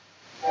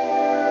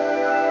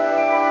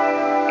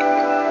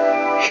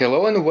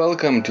Hello and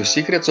welcome to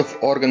Secrets of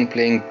Organ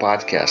Playing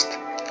podcast.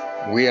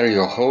 We are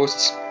your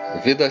hosts,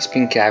 Vidas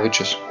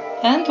Pinkevičius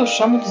and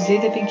Aušra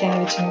Mutuzėtė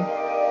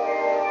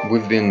Pinkevičienė.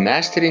 We've been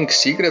mastering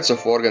secrets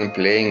of organ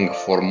playing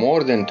for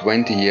more than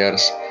 20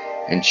 years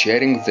and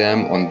sharing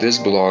them on this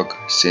blog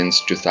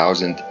since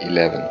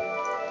 2011.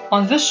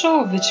 On this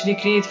show, which we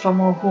create from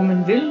our home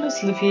in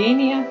Vilnius,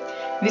 Lithuania,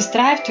 we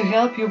strive to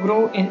help you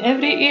grow in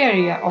every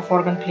area of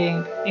organ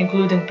playing,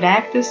 including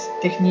practice,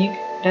 technique,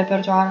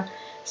 repertoire,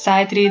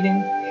 sight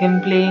reading, hymn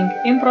playing,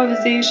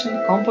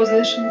 improvisation,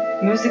 composition,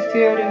 music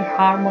theory,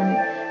 harmony,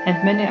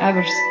 and many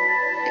others.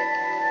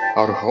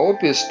 Our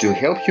hope is to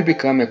help you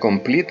become a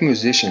complete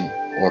musician,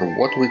 or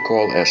what we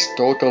call as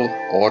total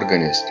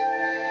organist,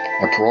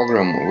 a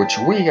program which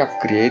we have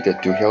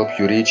created to help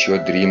you reach your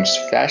dreams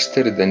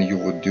faster than you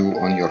would do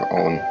on your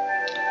own.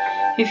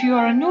 If you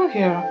are new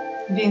here,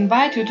 we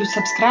invite you to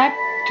subscribe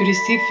to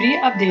receive free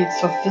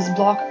updates of this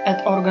blog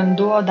at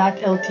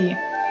organduo.lt.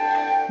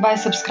 By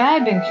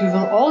subscribing, you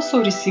will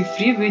also receive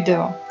free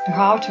video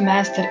how to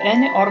master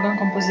any organ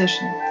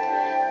composition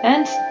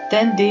and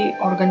 10-day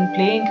organ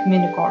playing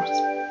mini course.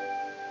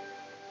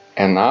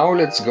 And now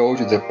let's go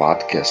to the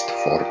podcast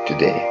for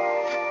today.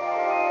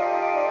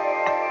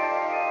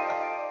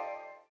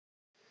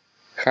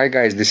 Hi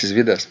guys, this is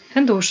Vidas.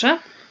 And Aušra.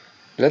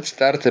 Let's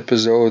start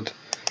episode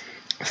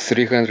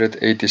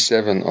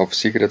 387 of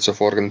Secrets of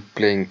Organ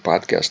Playing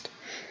podcast.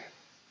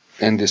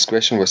 And this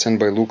question was sent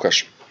by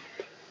Lukas.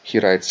 He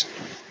writes,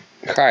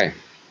 Hi,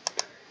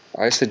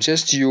 I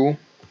suggest you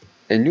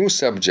a new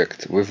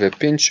subject with a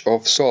pinch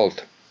of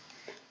salt.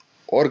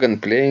 Organ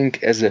playing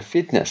as a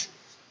fitness.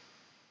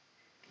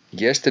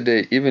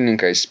 Yesterday evening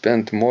I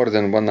spent more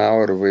than 1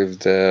 hour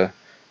with the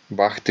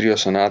Bach Trio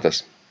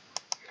Sonatas.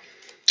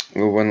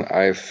 When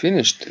I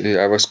finished,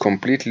 I was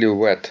completely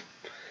wet.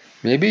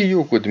 Maybe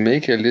you could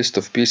make a list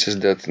of pieces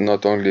that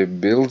not only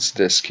builds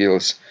the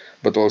skills,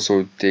 but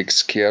also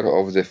takes care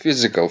of the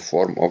physical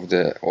form of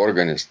the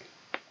organist.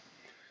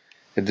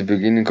 At the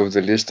beginning of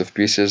the list of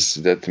pieces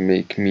that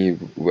make me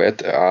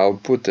wet, I'll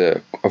put,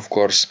 of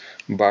course,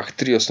 Bach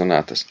Trio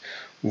Sonatas.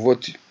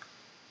 What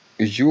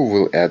you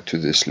will add to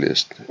this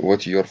list,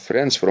 what your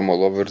friends from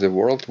all over the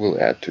world will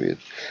add to it.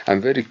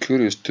 I'm very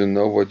curious to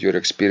know what your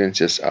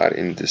experiences are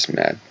in this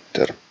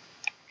matter.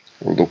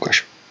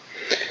 Lukas.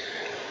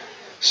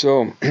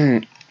 So,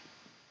 do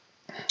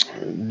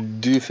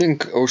you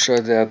think,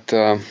 Aušra, that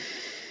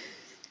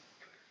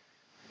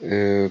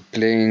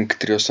playing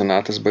Trio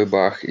Sonatas by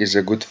Bach is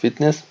a good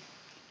fitness?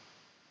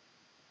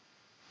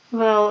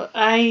 Well,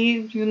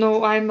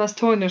 I'm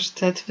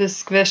astonished at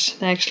this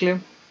question actually.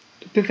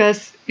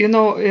 Because,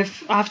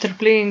 if after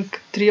playing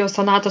Trio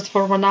Sonatas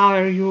for 1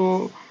 hour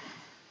you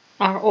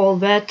are all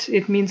wet,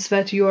 it means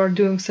that you are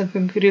doing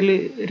something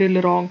really,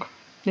 really wrong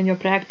in your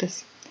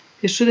practice.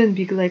 It shouldn't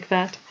be like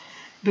that.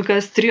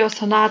 Because Trio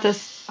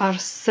Sonatas are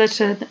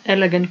such an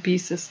elegant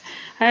pieces.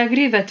 I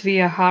agree that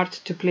we are hard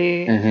to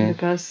play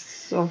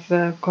because of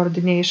the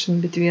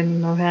coordination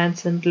between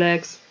hands and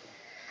legs.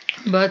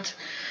 But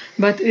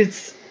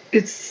it's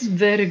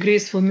very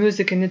graceful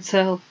music in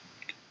itself.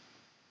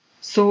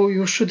 So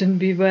you shouldn't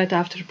be wet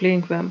after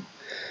playing them.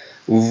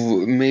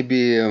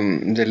 Maybe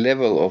the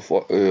level of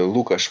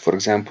Lukas, for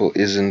example,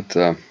 isn't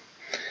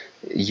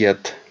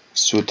yet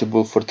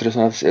suitable for Trio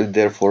Sonatas, and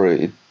therefore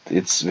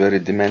it's very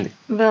demanding.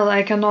 Well,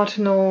 I cannot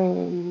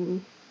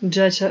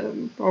judge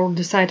or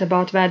decide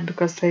about that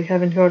because I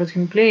haven't heard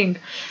him playing.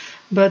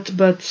 But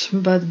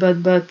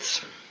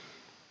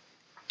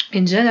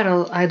in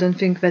general, I don't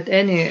think that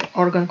any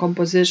organ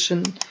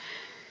composition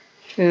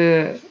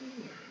will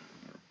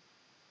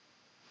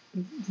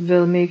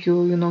make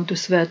you, to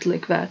sweat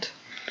like that.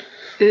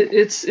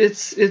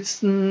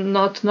 It's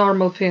not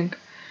normal thing.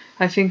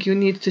 I think you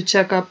need to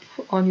check up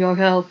on your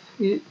health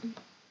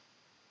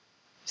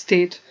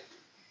state.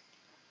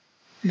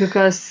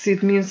 Because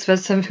it means that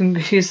something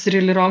is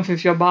really wrong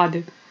with your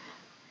body.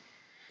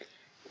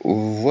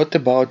 What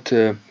about,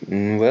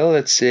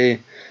 let's say,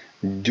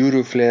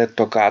 Duruflé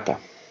Toccata?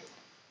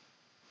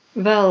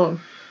 Well,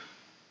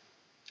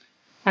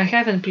 I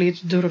haven't played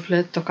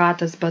Duruflé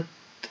Toccatas, but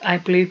I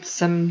played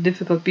some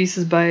difficult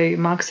pieces by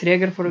Max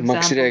Reger, for example.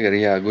 Max Reger,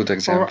 yeah, good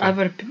example. Or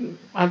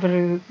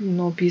other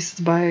pieces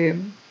by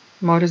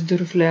Maurice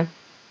Duruflé.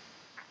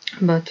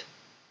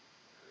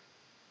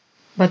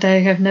 But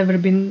I have never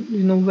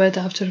been, wet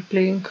after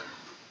playing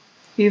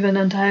even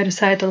entire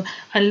recital,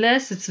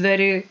 unless it's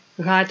very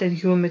hot and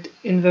humid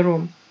in the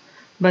room.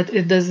 But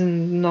it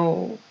doesn't,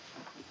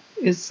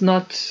 it's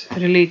not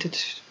related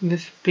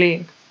with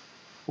playing.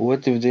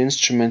 What if the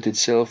instrument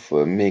itself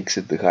makes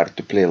it hard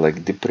to play,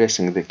 like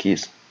depressing the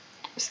keys?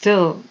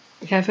 Still,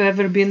 have you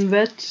ever been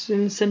wet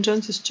in St.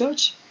 John's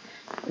Church?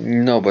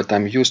 No, but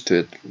I'm used to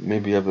it.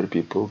 Maybe other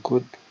people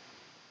could.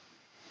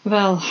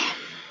 Well,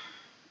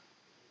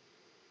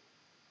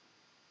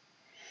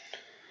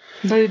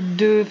 but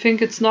do you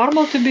think it's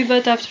normal to be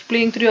wet after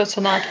playing Trio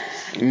Sonata?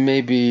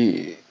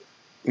 Maybe,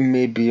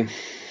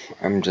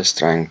 I'm just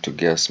trying to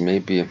guess,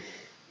 maybe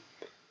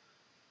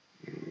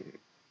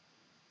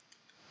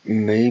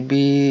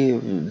Maybe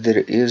there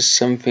is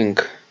something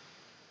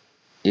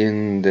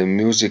in the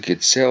music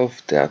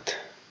itself that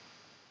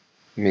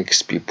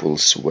makes people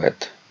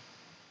sweat.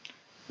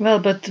 Well,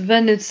 but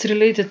when it's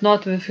related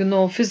not with,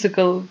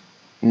 physical,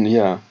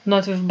 Yeah,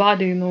 not with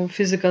body,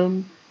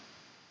 physical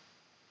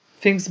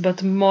things,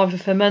 but more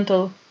with a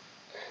mental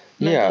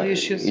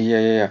issues.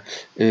 yeah.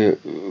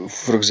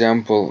 For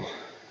example,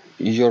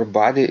 your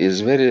body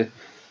is very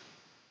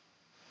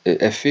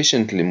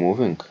efficiently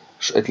moving,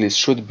 at least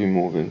should be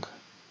moving.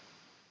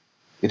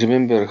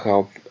 Remember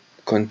how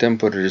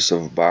contemporaries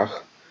of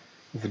Bach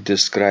would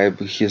describe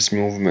his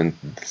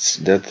movements,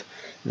 that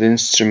the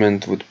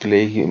instrument would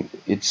play him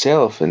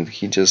itself and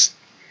he just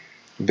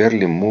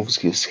barely moves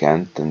his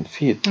hand and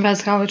feet.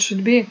 That's how it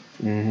should be.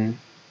 Mm-hmm.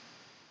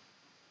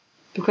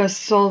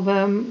 Because all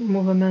the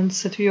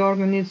movements at the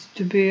organ needs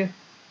to be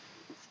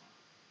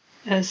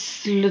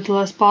as little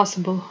as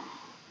possible.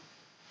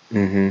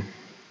 Mm-hmm.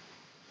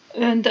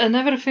 And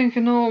another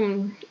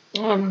thing,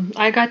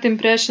 I got the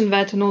impression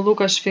that,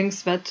 Lukas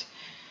thinks that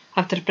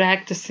after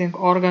practicing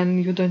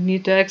organ, you don't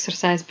need to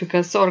exercise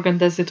because organ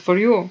does it for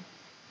you.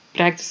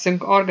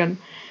 Practicing organ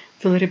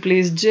will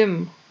replace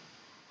gym.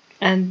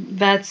 And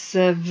that's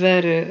a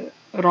very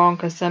wrong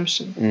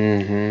assumption.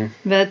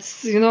 Mm-hmm.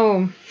 That's,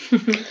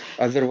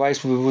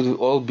 Otherwise, we would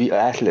all be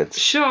athletes.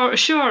 Sure,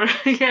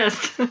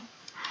 yes.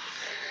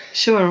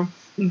 Sure.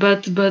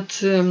 But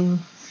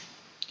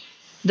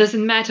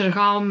doesn't matter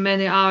how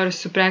many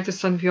hours you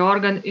practice on the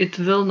organ, it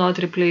will not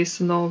replace,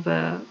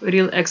 the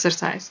real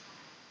exercise.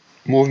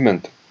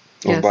 Movement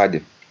of Yes.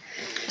 body.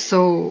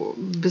 So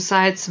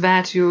besides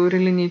that, you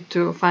really need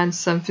to find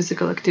some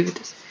physical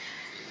activities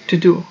to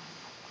do.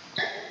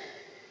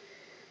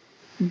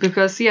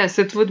 Because yes,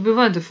 it would be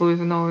wonderful,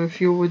 if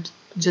you would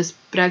just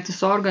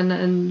practice organ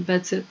and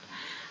that's it,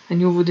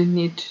 and you wouldn't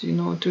need,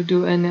 to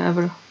do any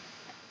other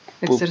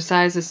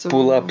exercises or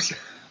Pull-ups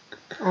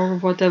or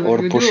whatever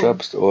or you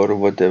push-ups or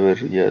whatever.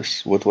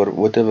 Yes,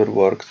 whatever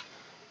works.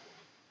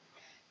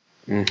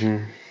 Mm-hmm.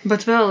 do.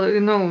 But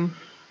well,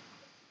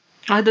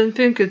 I don't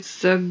think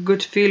it's a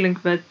good feeling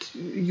that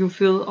you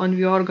feel on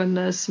the organ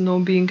as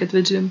being at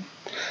the gym.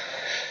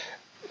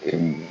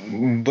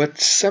 But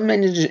some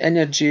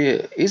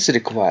energy is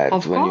required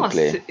Of when course,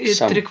 you play.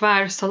 it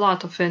requires a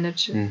lot of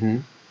energy. Mm-hmm.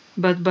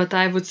 But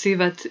I would say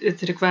that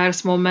it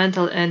requires more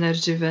mental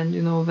energy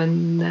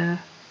than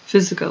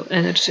physical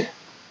energy.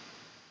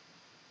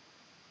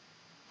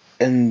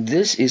 And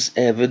this is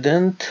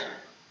evident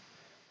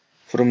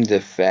from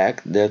the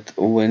fact that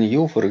when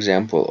you, for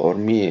example, or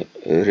me,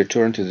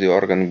 return to the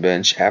organ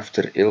bench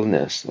after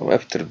illness or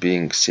after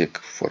being sick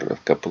for a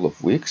couple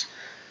of weeks,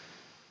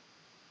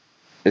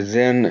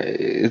 then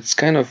it's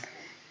kind of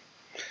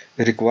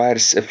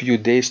requires a few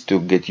days to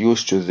get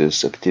used to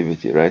this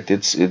activity, right?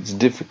 It's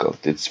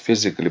difficult. It's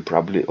physically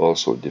probably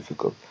also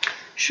difficult.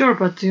 Sure,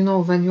 but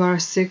when you are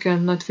sick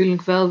and not feeling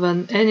well,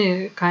 then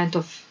any kind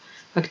of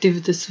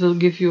activities will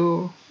give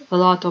you a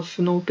lot of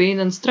pain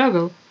and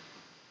struggle.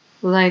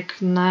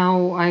 Like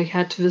now I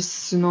had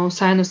this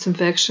sinus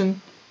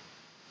infection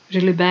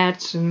really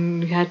bad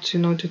and had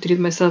to treat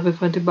myself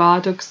with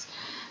antibiotics.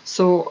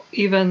 So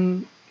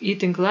even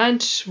eating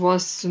lunch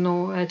was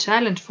a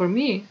challenge for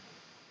me,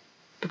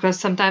 because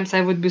sometimes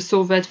I would be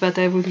so wet that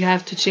I would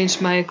have to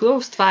change my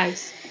clothes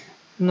twice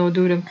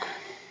during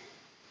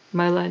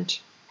my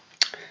lunch.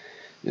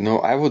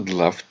 I would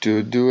love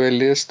to do a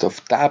list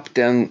of top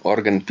 10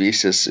 organ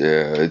pieces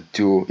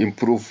to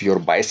improve your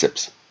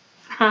biceps.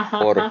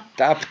 Or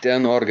top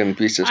 10 organ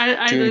pieces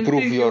to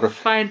improve your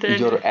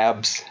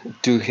abs,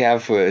 to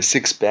have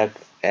six-pack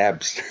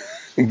abs.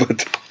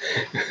 but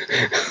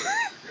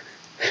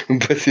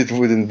it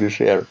wouldn't be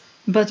fair.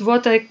 But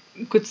what I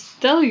could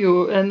tell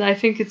you, and I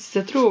think it's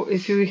the truth,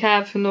 if you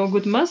have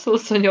good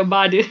muscles on your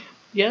body,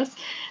 yes,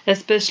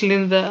 especially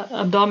in the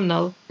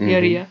abdominal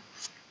area,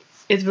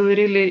 it will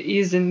really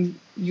ease in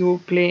you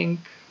playing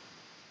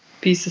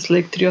pieces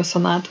like trio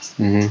sonatas.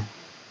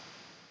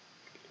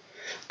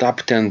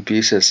 Top 10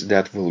 pieces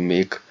that will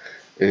make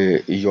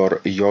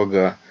your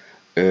yoga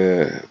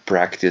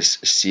practice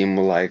seem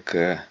like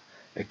a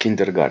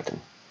kindergarten.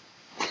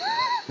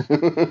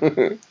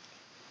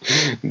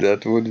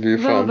 That would be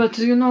fun. Well, but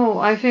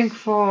I think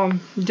for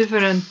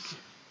different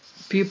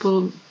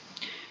people,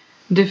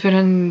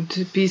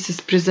 different pieces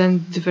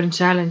present different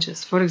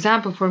challenges. For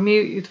example, for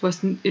me, it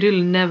was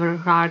really never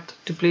hard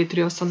to play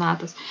trio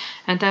sonatas,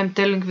 and I'm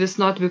telling this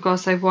not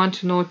because I want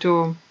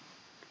to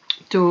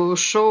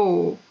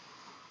show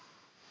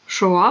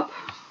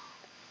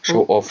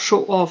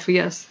off,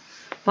 yes,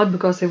 not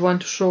because I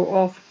want to show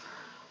off,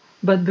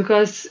 but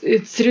because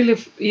it's really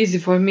easy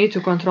for me to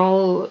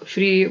control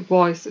three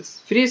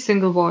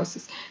single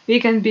voices. They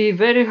can be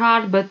very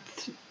hard, but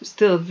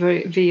still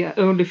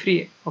only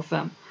three of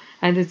them,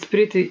 and it's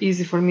pretty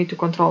easy for me to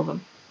control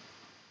them.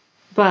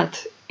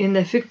 But in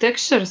the thick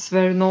textures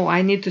where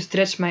I need to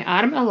stretch my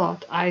arm a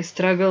lot, I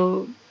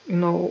struggle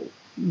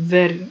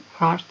very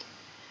hard.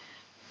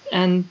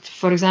 And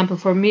for example,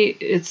 for me,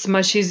 it's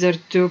much easier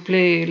to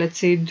play, let's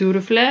say,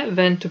 Durufle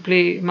than to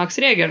play Max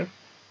Reger.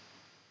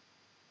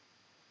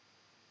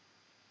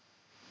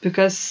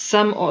 because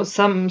some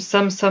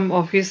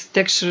of his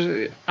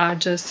textures are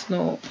just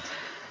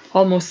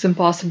almost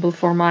impossible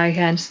for my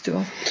hands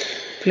to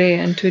play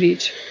and to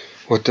reach.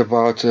 What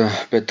about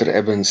Peter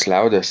Eben's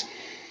Laudes?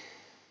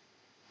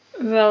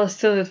 Well,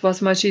 still it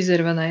was much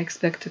easier than I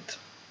expected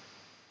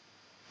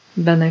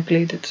when I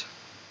played it.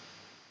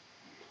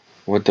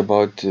 What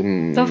about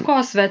Of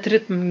course, that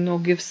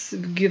rhythm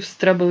gives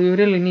trouble. You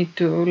really need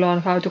to learn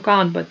how to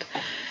count,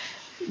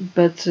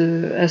 but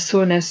as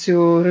soon as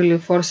you really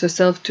force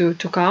yourself to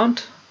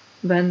count,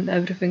 then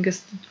everything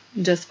is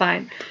just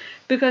fine.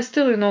 Because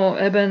still,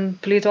 Eben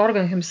played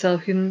organ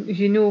himself. He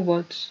knew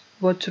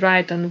what to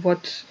write and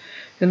what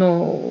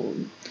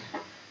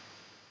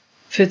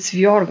fits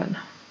the organ.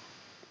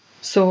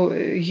 So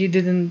he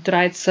didn't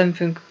write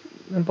something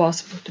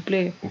impossible to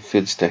play. It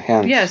fits the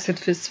hand? Yes, it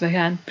fits the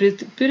hand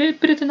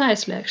pretty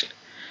nicely, actually.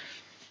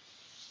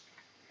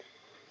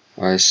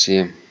 I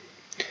see.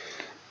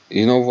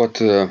 You know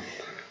what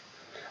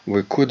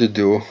we could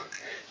do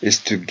is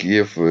to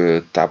give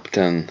top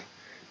 10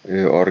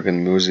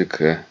 organ music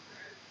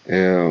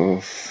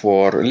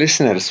for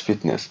listeners'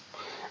 fitness.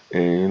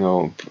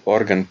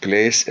 Organ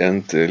plays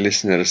and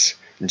listeners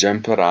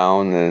jump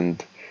around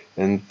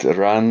and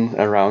run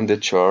around the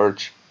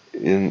church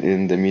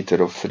in the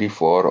meter of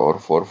 3/4 or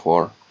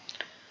 4/4.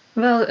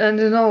 Well,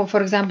 and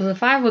for example,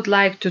 if I would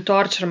like to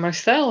torture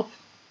myself,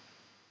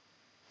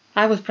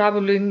 I would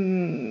probably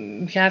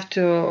have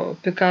to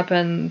pick up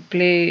and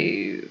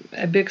play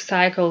a big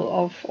cycle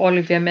of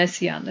Olivier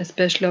Messiaen,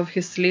 especially of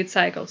his lead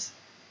cycles.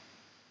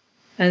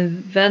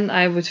 And then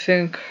I would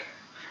think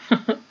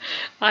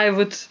I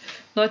would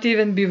not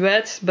even be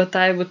wet, but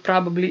I would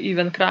probably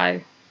even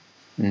cry.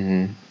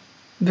 Mm-hmm.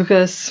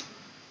 Because,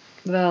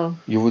 well...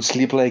 You would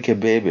sleep like a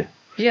baby.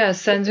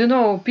 Yes, and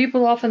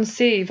people often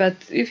say that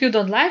if you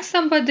don't like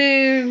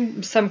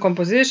somebody, some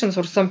compositions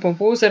or some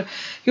composer,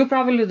 you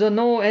probably don't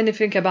know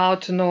anything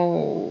about,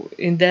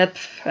 in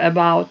depth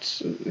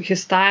about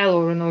his style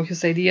or,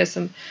 his ideas.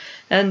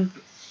 And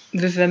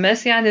with the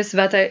Messiaen is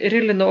that I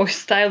really know his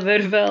style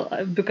very well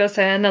because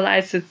I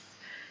analyzed it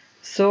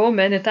so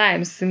many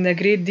times in a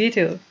great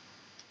detail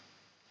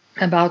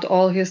about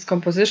all his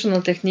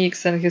compositional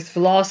techniques and his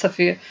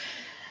philosophy.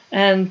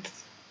 And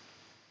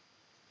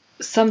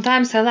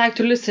sometimes I like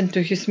to listen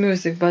to his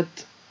music, but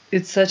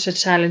it's such a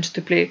challenge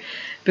to play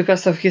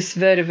because of his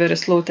very, very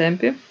slow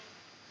tempo.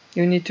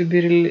 You need to be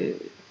really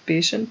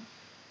patient.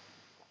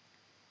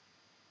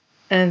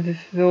 And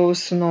with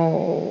those,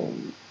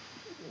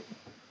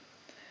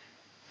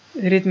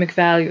 rhythmic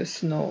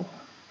values,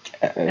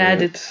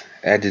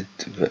 added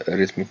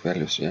rhythmic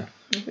values, yeah.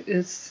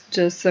 It's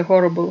just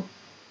horrible.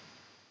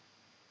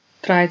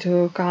 Try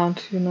to count,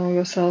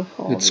 yourself.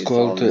 It's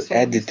called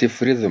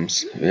additive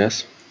rhythms,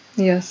 yes?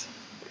 Yes.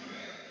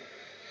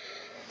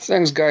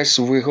 Thanks, guys.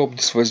 We hope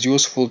this was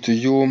useful to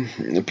you.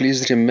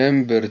 Please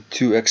remember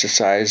to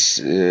exercise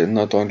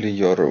not only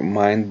your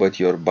mind but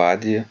your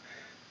body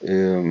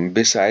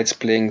besides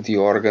playing the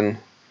organ,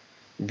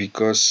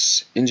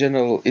 because in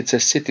general it's a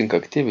sitting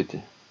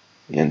activity,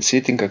 and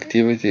sitting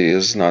activity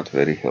is not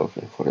very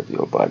healthy for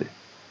your body.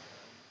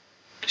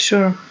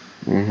 Sure.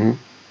 Mm-hmm.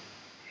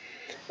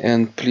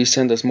 And please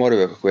send us more of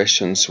your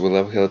questions. We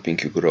love helping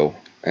you grow.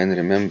 And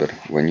remember,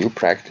 when you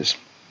practice,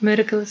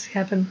 miracles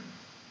happen.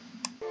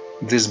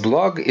 This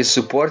blog is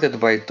supported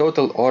by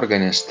Total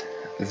Organist,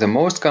 the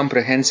most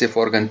comprehensive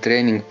organ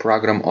training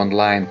program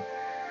online,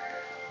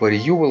 where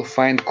you will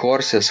find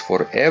courses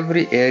for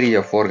every area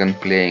of organ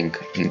playing,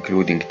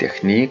 including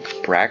technique,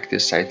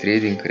 practice, sight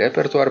reading,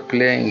 repertoire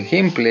playing,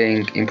 hymn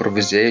playing,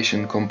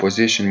 improvisation,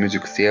 composition,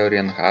 music theory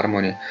and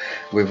harmony,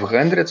 with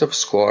hundreds of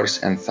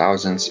scores and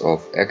thousands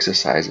of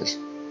exercises.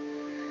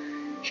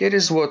 Here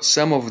is what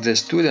some of the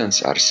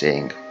students are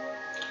saying.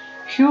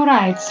 Hugh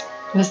writes,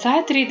 "The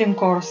sight reading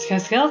course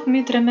has helped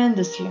me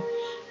tremendously.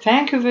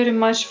 Thank you very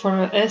much for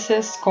your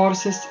essays,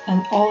 courses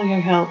and all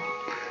your help."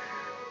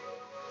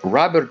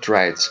 Robert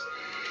writes,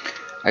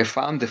 "I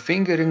found the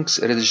fingerings,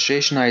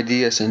 registration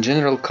ideas and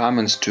general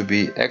comments to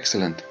be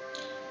excellent."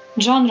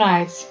 John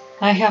writes,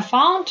 "I have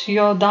found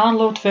your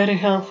download very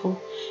helpful.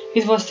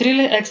 It was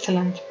really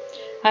excellent.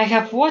 I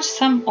have watched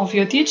some of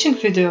your teaching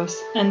videos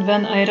and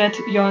when I read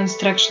your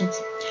instructions,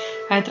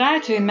 I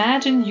tried to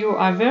imagine you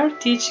are there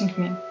teaching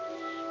me.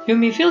 You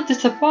may feel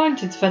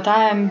disappointed that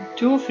I am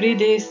 2-3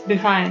 days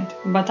behind,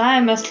 but I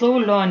am a slow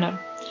learner,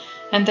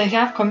 and I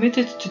have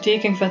committed to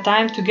taking the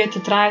time to get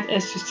it right,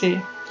 as you say.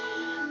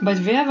 But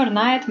the other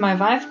night my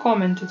wife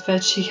commented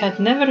that she had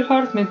never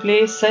heard me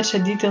play such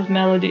a detailed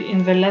melody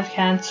in the left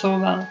hand so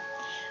well.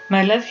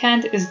 My left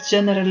hand is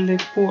generally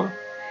poor."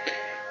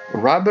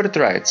 Robert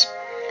writes,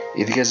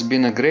 "It has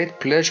been a great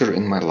pleasure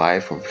in my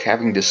life of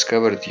having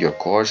discovered your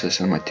courses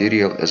and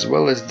material as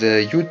well as the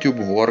YouTube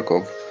work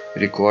of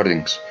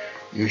recordings.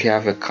 You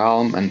have a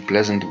calm and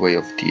pleasant way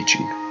of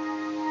teaching."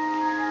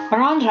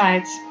 Ron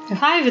writes,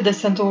 "Hi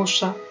Vidas and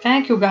Ausra,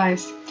 thank you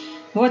guys.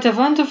 What a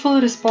wonderful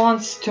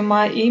response to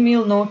my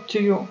email note to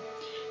you.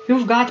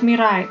 You've got me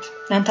right,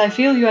 and I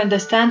feel you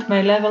understand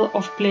my level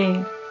of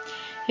playing.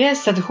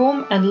 Yes, at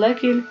home and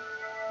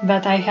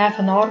that I have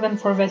an organ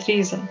for that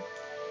reason.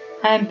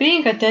 I am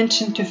paying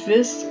attention to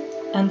this,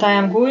 and I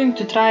am going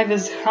to try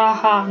this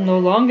haha no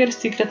longer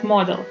secret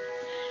model.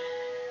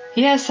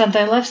 Yes, and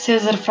I love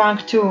Cesar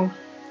Frank too.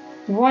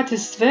 What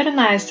is very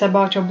nice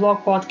about your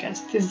blog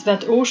podcast is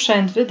that Ausra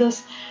and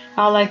Vidas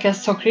are like a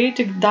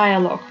Socratic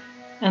dialogue,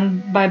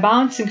 and by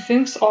bouncing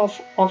things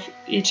off of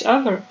each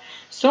other,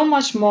 so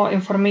much more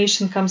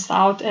information comes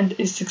out and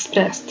is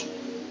expressed.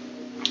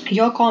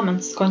 Your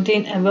comments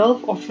contain a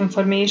wealth of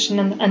information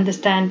and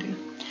understanding.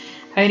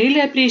 I really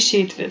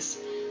appreciate this.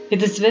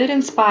 It is very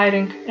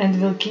inspiring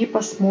and will keep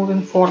us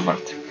moving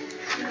forward.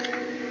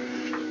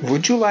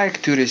 Would you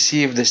like to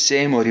receive the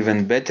same or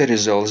even better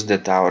results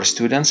that our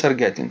students are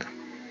getting?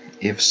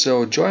 If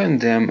so, join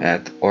them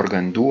at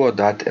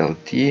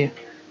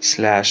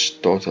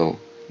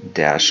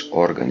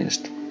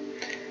organduo.lt/total-organist.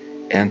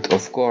 And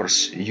of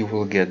course, you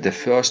will get the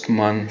first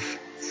month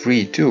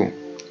free too.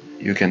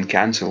 You can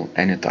cancel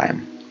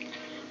anytime.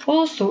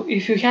 Also,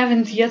 if you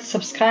haven't yet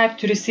subscribed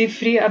to receive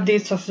free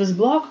updates of this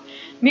blog,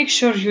 make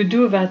sure you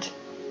do that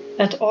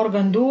at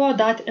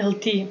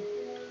organduo.lt.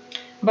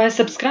 By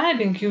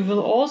subscribing, you will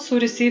also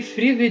receive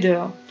free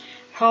video,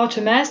 how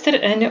to master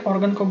any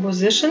organ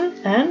composition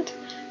and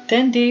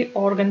 10-day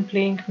organ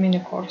playing mini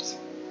course.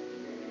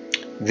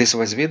 This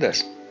was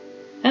Vidas.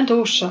 And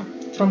Ausra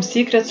from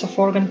Secrets of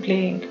Organ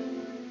Playing.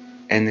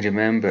 And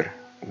remember,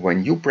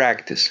 when you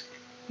practice,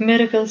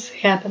 miracles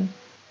happen.